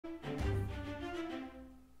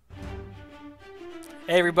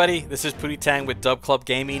Hey everybody, this is Pootie Tang with Dub Club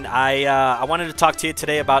Gaming. I wanted to talk to you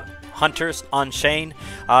today about Hunters on Chain.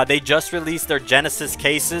 They just released their Genesis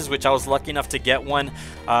cases, which I was lucky enough to get one.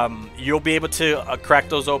 You'll be able to crack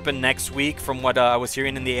those open next week from what I was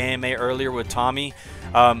hearing in the AMA earlier with Tommy.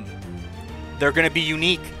 They're going to be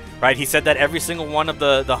unique. Right, he said that every single one of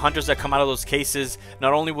the hunters that come out of those cases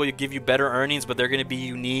not only will give you better earnings, but they're going to be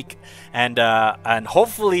unique, and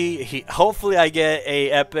hopefully I get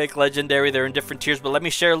a epic legendary. They're in different tiers, but let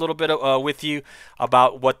me share a little bit with you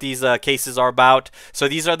about what these cases are about. So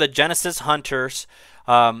these are the Genesis hunters.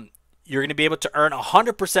 You're going to be able to earn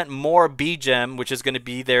 100% more B-Gem, which is going to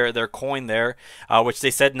be their coin there, which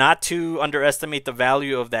they said not to underestimate the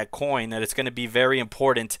value of that coin, that it's going to be very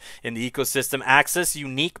important in the ecosystem. Access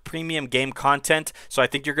unique premium game content, so I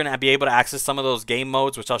think you're going to be able to access some of those game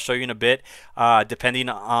modes, which I'll show you in a bit, depending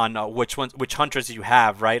on which hunters you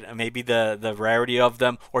have, right? Maybe the rarity of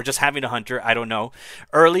them, or just having a hunter, I don't know.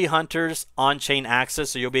 Early hunters on-chain access,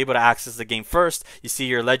 so you'll be able to access the game first. You see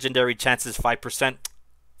your legendary chances 5%.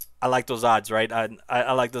 I like those odds, right?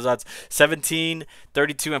 I like those odds. 17,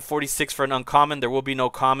 32, and 46 for an uncommon. There will be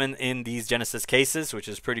no common in these Genesis cases, which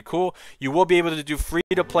is pretty cool. You will be able to do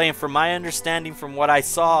free-to-play, and from my understanding, from what I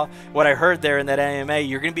saw, what I heard there in that AMA,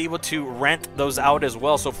 you're going to be able to rent those out as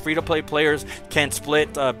well. So free-to-play players can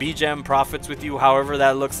split B-Gem profits with you, however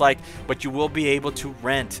that looks like, but you will be able to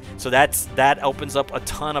rent. So that opens up a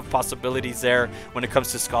ton of possibilities there when it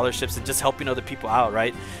comes to scholarships and just helping other people out,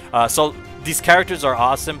 right? So these characters are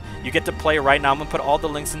awesome. You get to play right now. I'm going to put all the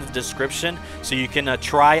links in the description so you can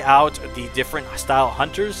try out the different style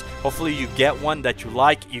hunters. Hopefully you get one that you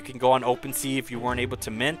like. You can go on OpenSea if you weren't able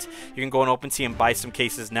to mint. You can go on OpenSea and buy some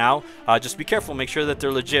cases now. Just be careful. Make sure that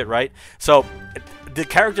they're legit, right? So the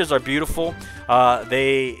characters are beautiful.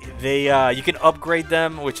 You can upgrade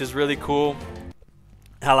them, which is really cool.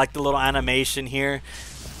 I like the little animation here.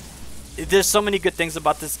 There's so many good things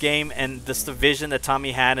about this game, and just the vision that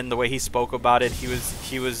Tommy had and the way he spoke about it.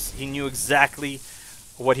 He knew exactly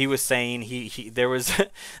what he was saying. There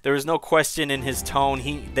was no question in his tone.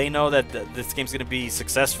 They know that this game's going to be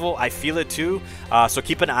successful. I feel it too. So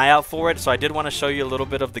keep an eye out for it. So I did want to show you a little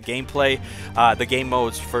bit of the gameplay, the game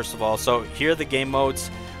modes first of all. So here are the game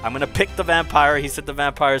modes. I'm going to pick the vampire. He said the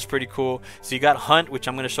vampire is pretty cool. So you got hunt, which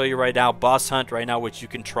I'm going to show you right now. Boss hunt right now, which you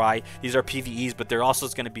can try. These are PvEs, but there also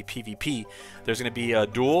is going to be PvP. There's going to be a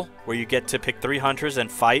duel where you get to pick 3 hunters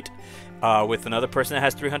and fight with another person that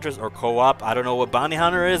has 3 hunters, or co-op. I don't know what bounty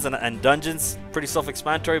hunter is, and dungeons, pretty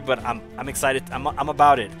self-explanatory, but I'm excited. I'm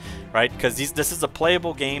about it, right? Because this is a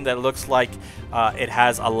playable game that looks like it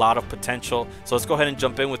has a lot of potential. So let's go ahead and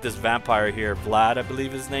jump in with this vampire here. Vlad, I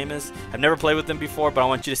believe his name is. I've never played with him before, but I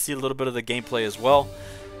want you to see a little bit of the gameplay as well.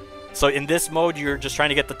 So in this mode, you're just trying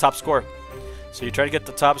to get the top score. So you try to get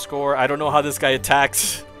the top score. I don't know how this guy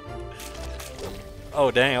attacks.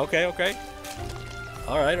 Oh, dang. Okay, okay.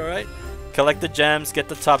 All right. Collect the gems, get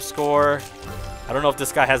the top score. I don't know if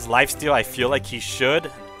this guy has lifesteal. I feel like he should.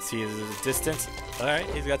 See his distance. All right,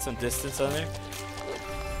 he's got some distance on there.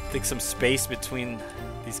 I think some space between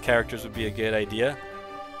these characters would be a good idea.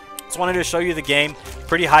 Just wanted to show you the game.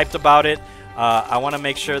 Pretty hyped about it. I want to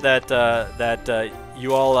make sure that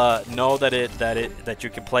you all know that you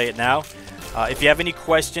can play it now. If you have any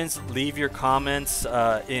questions, leave your comments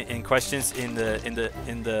in questions in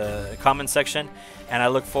the comment section, and I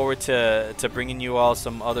look forward to bringing you all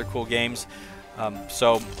some other cool games.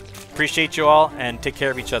 So appreciate you all, and take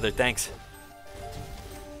care of each other. Thanks.